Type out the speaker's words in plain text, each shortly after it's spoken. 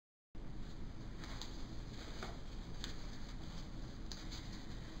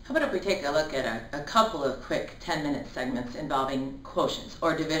How about if we take a look at a couple of quick 10-minute segments involving quotients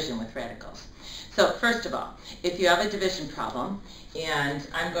or division with radicals. So first of all, if you have a division problem, and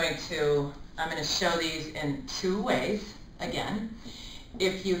I'm going to show these in two ways again.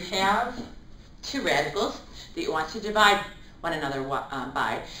 If you have two radicals that you want to divide one another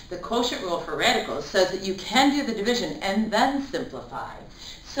by, the quotient rule for radicals says that you can do the division and then simplify.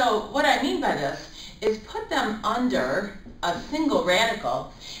 So what I mean by this is put them under a single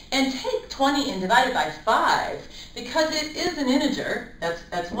radical and take 20 and divide it by 5 because it is an integer.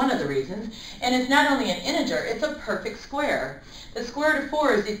 That's one of the reasons. And it's not only an integer, it's a perfect square. The square root of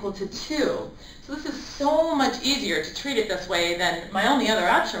 4 is equal to 2. So this is so much easier to treat it this way than my only other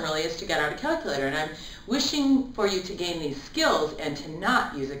option really is to get out a calculator. And I'm wishing for you to gain these skills and to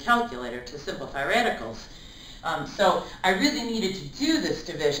not use a calculator to simplify radicals. So I really needed to do this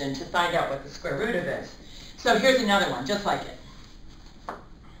division to find out what the square root of is. So here's another one, just like it.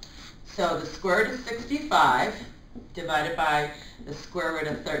 So the square root of 65 divided by the square root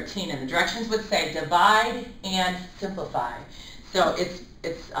of 13. And the directions would say divide and simplify. So it's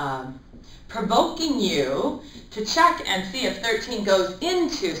provoking you to check and see if 13 goes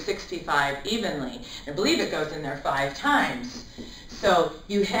into 65 evenly. I believe it goes in there 5 times. So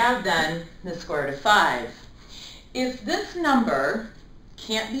you have then the square root of 5. If this number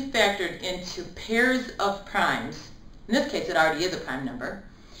can't be factored into pairs of primes, in this case it already is a prime number,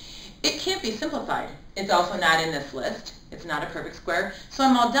 it can't be simplified. It's also not in this list. It's not a perfect square, so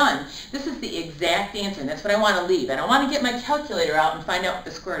I'm all done. This is the exact answer, and that's what I want to leave. I don't want to get my calculator out and find out what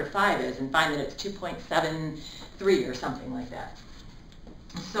the square root of 5 is and find that it's 2.73 or something like that.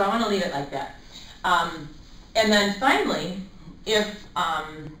 So I want to leave it like that. And then finally, if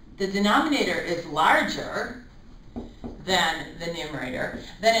the denominator is larger than the numerator,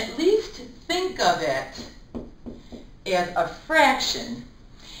 then at least think of it as a fraction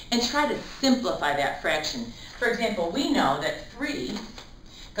and try to simplify that fraction. For example, we know that 3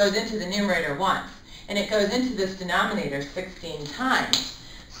 goes into the numerator once, and it goes into this denominator 16 times.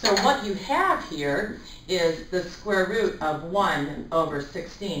 So what you have here is the square root of 1 over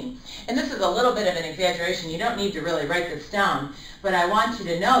 16. And this is a little bit of an exaggeration. You don't need to really write this down, but I want you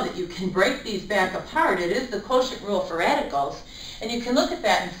to know that you can break these back apart. It is the quotient rule for radicals, and you can look at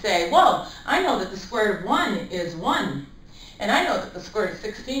that and say, well, I know that the square root of 1 is 1. And I know that the square root of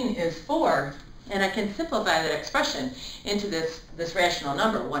 16 is 4, and I can simplify that expression into this rational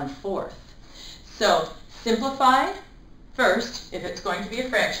number, 1/4. So simplify first, if it's going to be a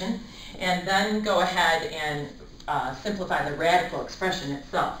fraction, and then go ahead and simplify the radical expression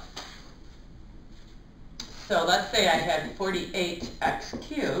itself. So let's say I had 48x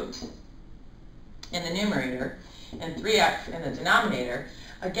cubed in the numerator and 3x in the denominator.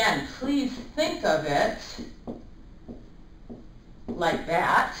 Again, please think of it like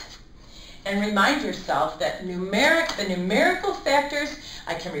that, and remind yourself that the numerical factors,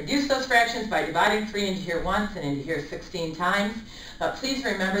 I can reduce those fractions by dividing 3 into here once and into here 16 times, but please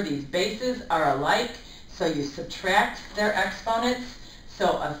remember these bases are alike, so you subtract their exponents.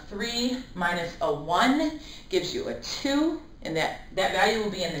 So a 3 minus a 1 gives you a 2, and that value will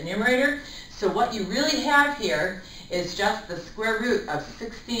be in the numerator. So what you really have here is just the square root of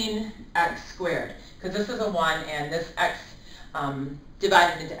 16x squared, because this is a 1 and this x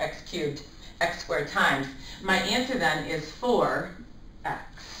divided into x cubed, x squared times. My answer then is 4x,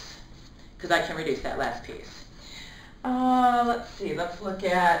 because I can reduce that last piece. Let's see, let's look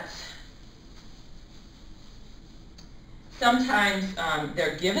at, sometimes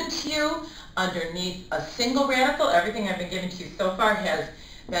they're given to you underneath a single radical. Everything I've been giving to you so far has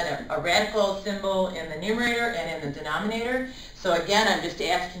been a radical symbol in the numerator and in the denominator. So again, I'm just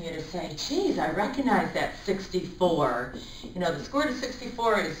asking you to say, geez, I recognize that 64. You know, the square root of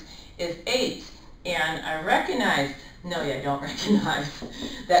 64 is 8. And I recognize, no, I don't recognize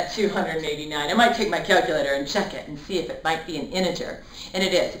that 289. I might take my calculator and check it and see if it might be an integer. And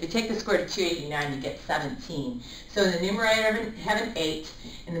it is. If you take the square root of 289, you get 17. So in the numerator I have an 8,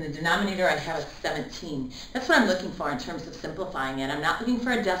 and in the denominator I have a 17. That's what I'm looking for in terms of simplifying it. I'm not looking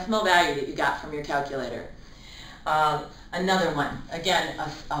for a decimal value that you got from your calculator. Another one. Again,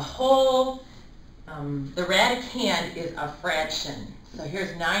 a whole, the radicand is a fraction. So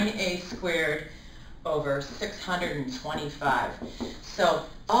here's 9a squared over 625. So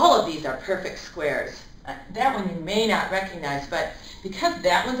all of these are perfect squares. That one you may not recognize, but because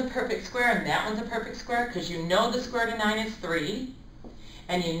that one's a perfect square and that one's a perfect square, because you know the square root of 9 is 3,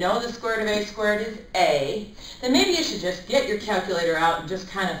 and you know the square root of a squared is a, then maybe you should just get your calculator out and just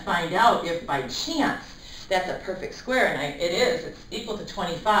kind of find out if by chance that's a perfect square, and it is. It's equal to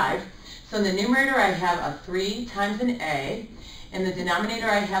 25. So in the numerator I have a 3 times an a, In the denominator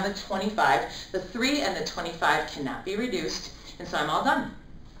I have a 25. The 3 and the 25 cannot be reduced, and so I'm all done.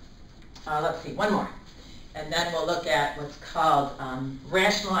 Let's see, one more. And then we'll look at what's called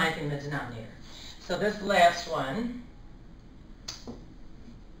rationalizing the denominator. So this last one,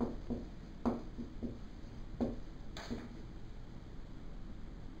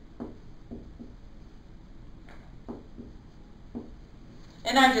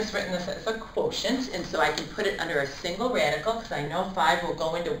 and I've just written this as a quotient, and so I can put it under a single radical because I know 5 will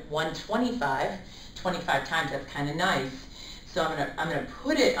go into 125 25 times. That's kind of nice. So I'm going to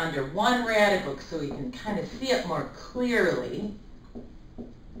put it under one radical so we can kind of see it more clearly.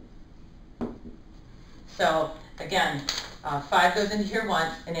 So again, 5 goes into here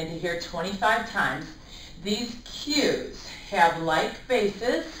once and into here 25 times. These q's have like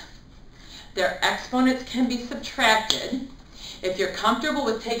bases. Their exponents can be subtracted. If you're comfortable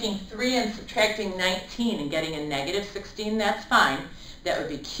with taking 3 and subtracting 19 and getting a negative 16, that's fine. That would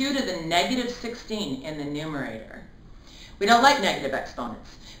be q to the negative 16 in the numerator. We don't like negative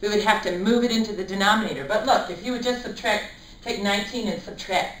exponents. We would have to move it into the denominator. But look, if you would just take 19 and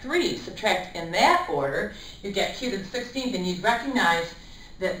subtract 3, subtract in that order, you get q to the 16th, and you'd recognize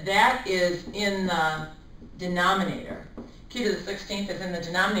that that is in the denominator. Q to the 16th is in the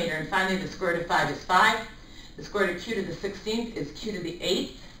denominator, and finally the square root of 5 is 5. The square root of q to the 16th is q to the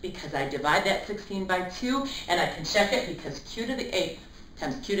 8th, because I divide that 16 by 2, and I can check it because q to the 8th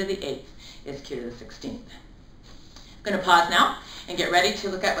times q to the 8th is q to the 16th. I'm going to pause now and get ready to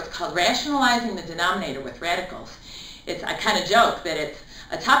look at what's called rationalizing the denominator with radicals. I kind of joke that it's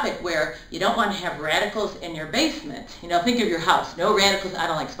a topic where you don't want to have radicals in your basement. You know, think of your house. No radicals. I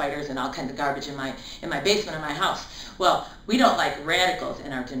don't like spiders and all kinds of garbage in my basement of my house. Well, we don't like radicals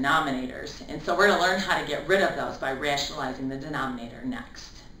in our denominators, and so we're going to learn how to get rid of those by rationalizing the denominator next.